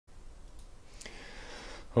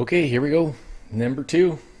Okay, here we go. Number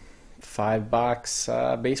 2, 5-box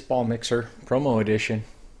baseball mixer promo edition.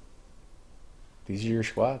 These are your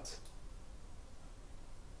squads.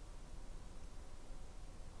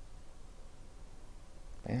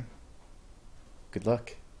 Man, good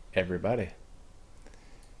luck, everybody.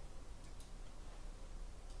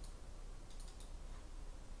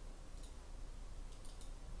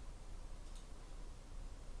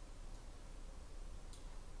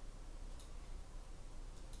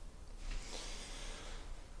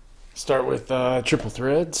 Start with triple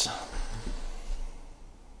threads.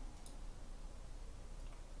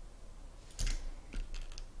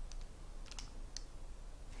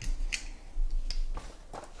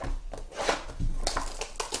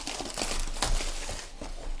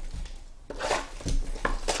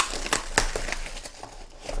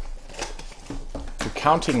 If you're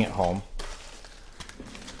counting at home,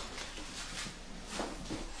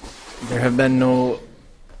 there have been no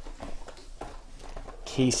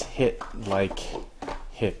case hit like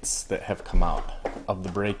hits that have come out of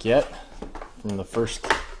the break yet, from the first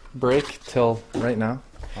break till right now,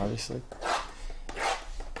 obviously.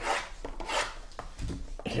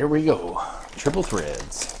 Here we go, triple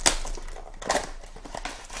threads.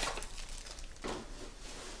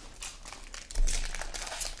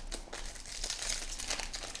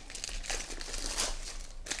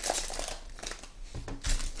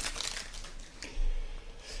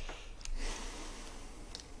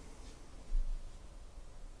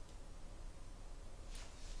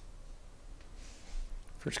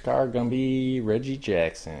 First card gonna be Reggie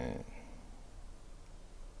Jackson.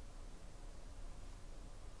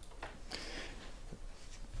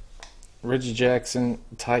 Reggie Jackson,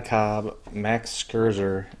 Ty Cobb, Max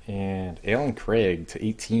Scherzer, and Alan Craig to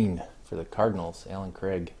 18 for the Cardinals. Alan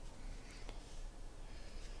Craig.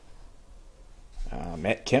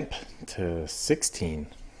 Matt Kemp to 16.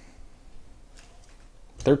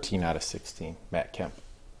 13 out of 16, Matt Kemp.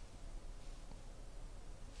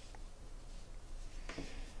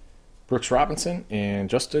 Brooks Robinson and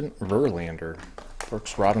Justin Verlander.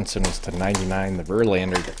 Brooks Robinson was to 99, the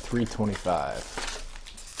Verlander to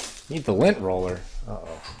 325. Need the lint roller.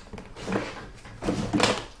 Uh-oh.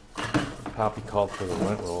 Poppy called for the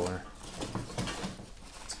lint roller.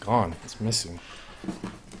 It's gone. It's missing.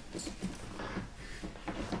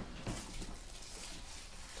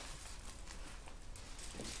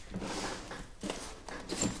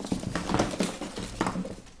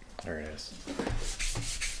 There it is.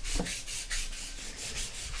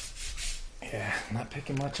 Yeah, not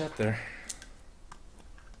picking much up there.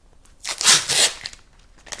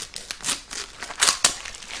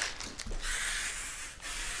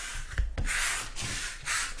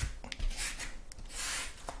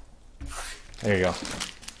 There you go.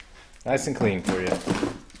 Nice and clean for you.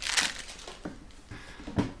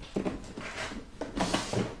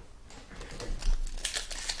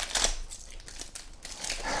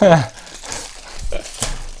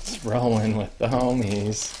 Just rolling with the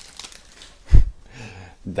homies.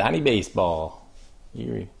 Donnie Baseball.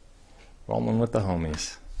 You're rolling with the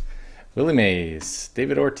homies. Willie Mays.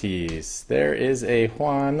 David Ortiz. There is a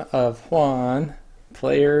Juan of Juan.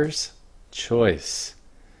 Player's choice.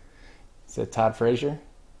 Is that Todd Frazier?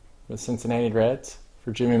 The Cincinnati Reds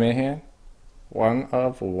for Jimmy Mahan. 1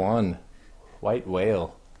 of 1. White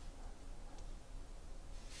whale.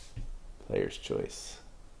 Player's choice.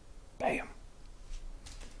 Bam.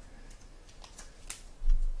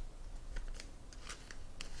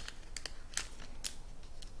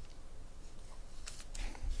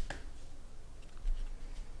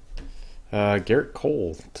 Garrett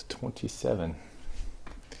Cole to 27.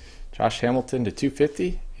 Josh Hamilton to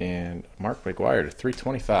 250. And Mark McGwire to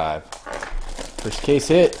 325. First case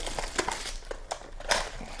hit.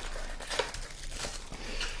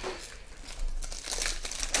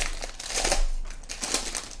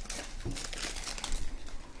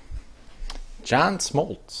 John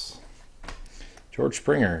Smoltz. George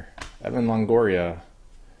Springer. Evan Longoria.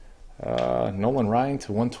 Nolan Ryan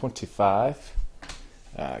to 125.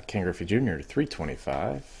 Ken Griffey Jr. to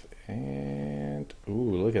 325. And,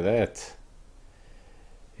 ooh, look at that.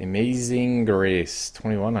 Amazing Grace.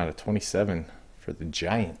 21 out of 27 for the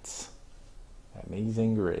Giants.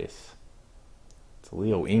 Amazing Grace. It's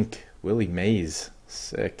Leo Inc. Willie Mays.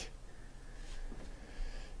 Sick.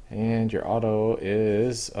 And your auto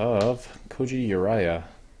is of Koji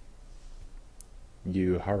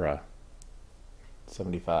Uhara.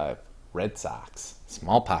 75. Red Sox.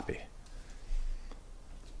 Small Poppy.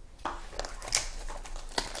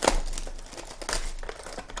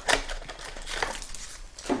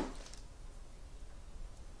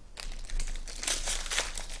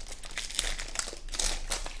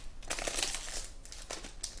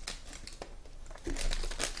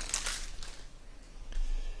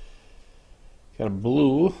 Got a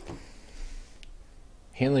blue.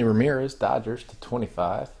 Hanley Ramirez, Dodgers to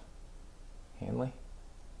 25. Hanley.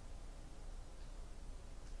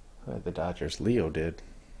 The Dodgers. Leo did.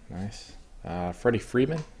 Nice. Freddie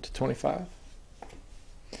Freeman to 25.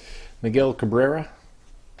 Miguel Cabrera.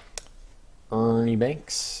 Ernie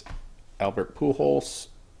Banks. Albert Pujols.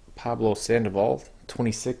 Pablo Sandoval.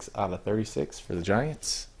 26 out of 36 for the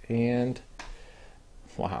Giants. And,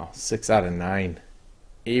 wow, 6 out of 9.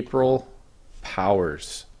 April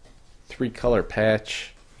Powers. 3-color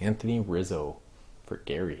patch. Anthony Rizzo for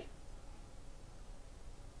Gary.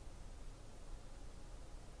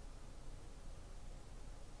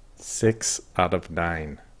 Six out of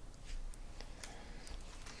 9.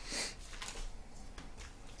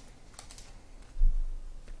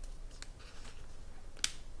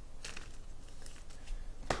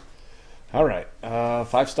 All right,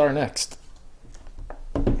 5-star next.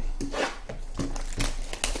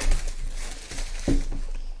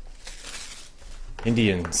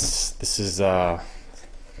 Indians. This is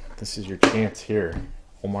your chance here.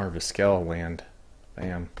 Omar Vizquel land.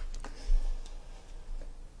 Bam.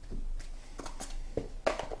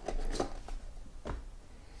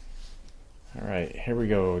 All right, here we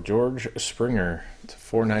go. George Springer to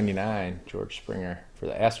 499. George Springer for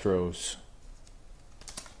the Astros.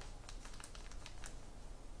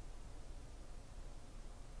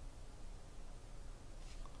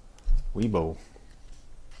 Weibo.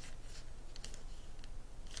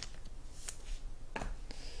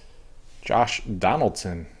 Josh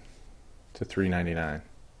Donaldson to 399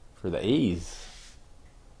 for the A's.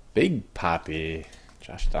 Big Poppy.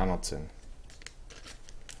 Josh Donaldson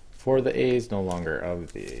for the A's, no longer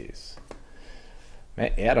of the A's.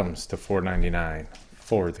 Matt Adams to 499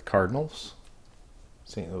 for the Cardinals.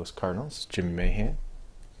 St. Louis Cardinals. Jimmy Mahan.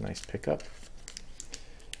 Nice pickup.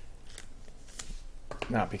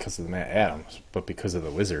 Not because of the Matt Adams, but because of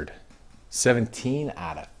the Wizard. 17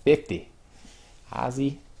 out of 50.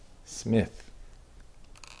 Ozzie Smith.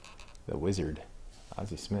 The Wizard.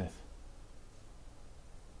 Ozzie Smith.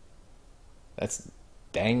 That's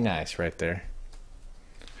dang nice right there.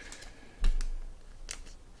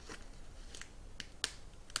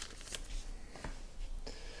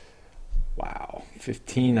 Wow.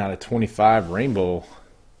 15 out of 25 rainbow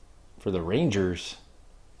for the Rangers.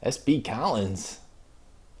 SB Collins.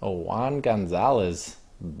 Oh, Juan Gonzalez.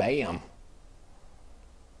 Bam.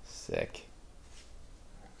 Sick.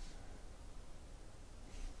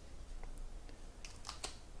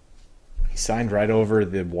 He signed right over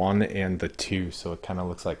the 1 and the 2, so it kind of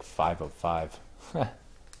looks like 5 of 5.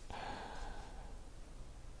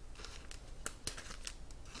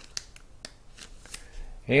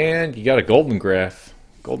 And you got a Golden Graph.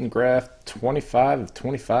 Golden Graph 25 of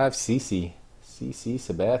 25 CC. CC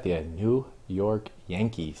Sabathia, New York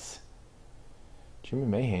Yankees. Jimmy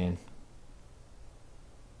Mahan.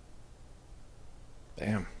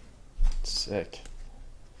 Damn. Sick.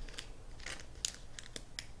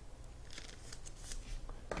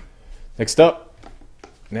 Next up,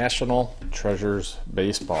 National Treasures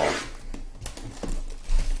Baseball.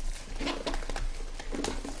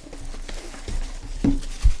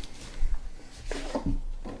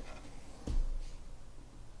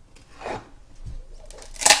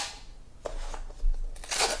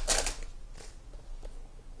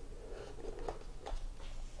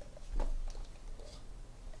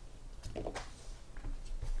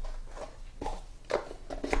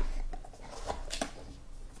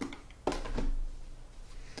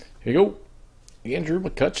 Here you go. Andrew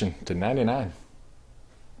McCutchen to 99.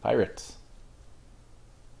 Pirates.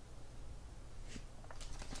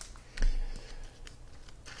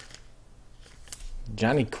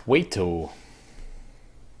 Johnny Cueto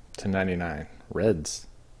to 99. Reds.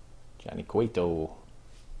 Johnny Cueto.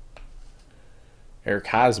 Eric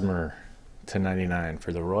Hosmer to 99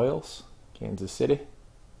 for the Royals. Kansas City.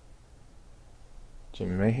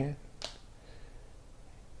 Jimmy Mahan.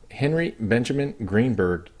 Henry Benjamin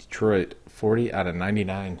Greenberg, Detroit, 40 out of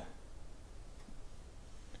 99.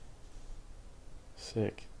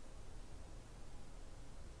 Sick.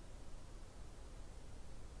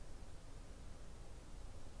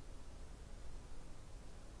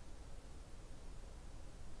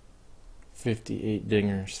 $58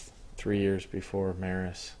 dingers, 3 years before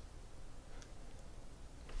Maris.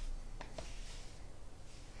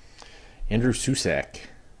 Andrew Susac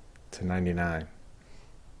to 99.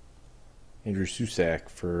 Andrew Susac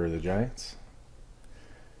for the Giants.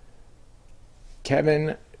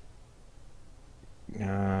 Kevin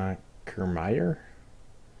Kiermaier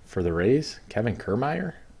for the Rays. Kevin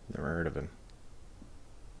Kiermaier? Never heard of him.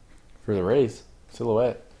 For the Rays.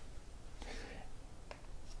 Silhouette.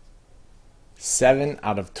 7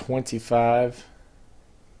 out of 25.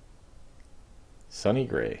 Sonny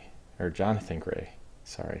Gray, or Jonathan Gray,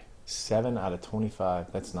 sorry. 7 out of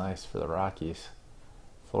 25. That's nice for the Rockies.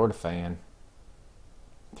 Florida fan.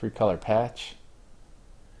 3-color patch.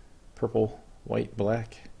 Purple, white,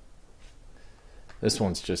 black. This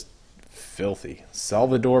one's just filthy.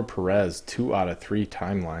 Salvador Perez, 2 out of 3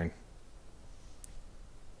 timeline.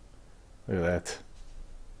 Look at that.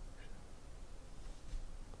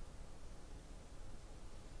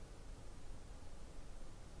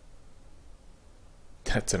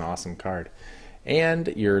 That's an awesome card. And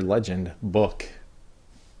your legend book.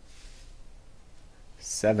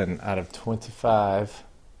 7 out of 25.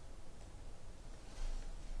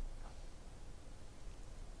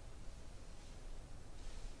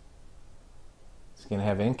 Is it going to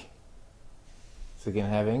have ink? Is it going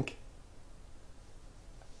to have ink?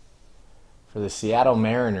 For the Seattle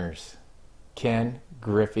Mariners, Ken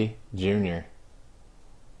Griffey Jr.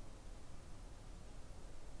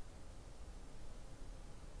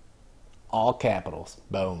 All capitals.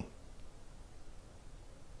 Boom.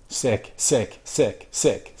 Sick, sick, sick,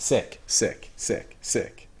 sick, sick, sick, sick,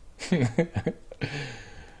 sick. 7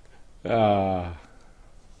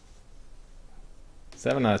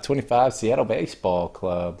 out of 25, Seattle Baseball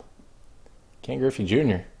Club. Ken Griffey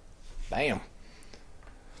Jr. Bam.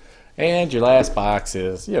 And your last box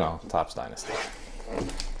is, Topps Dynasty.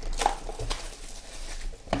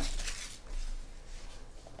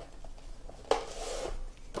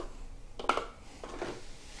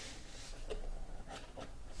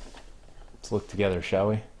 Let's look together, shall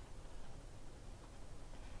we?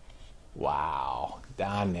 Wow.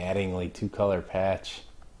 Don Mattingly, 2-color patch.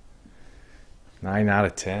 9 out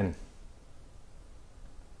of 10.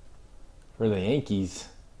 For the Yankees.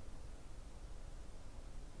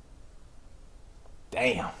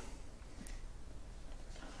 Damn.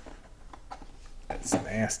 That's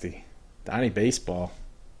nasty. Donnie Baseball.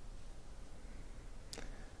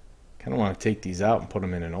 Kind of want to take these out and put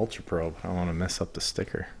them in an Ultra Pro, but I don't want to mess up the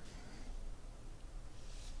sticker.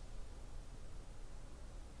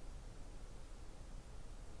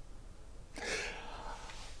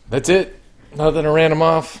 That's it. Nothing to random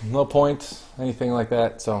off, no points, anything like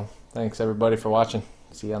that. So thanks everybody for watching.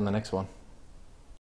 See you on the next one.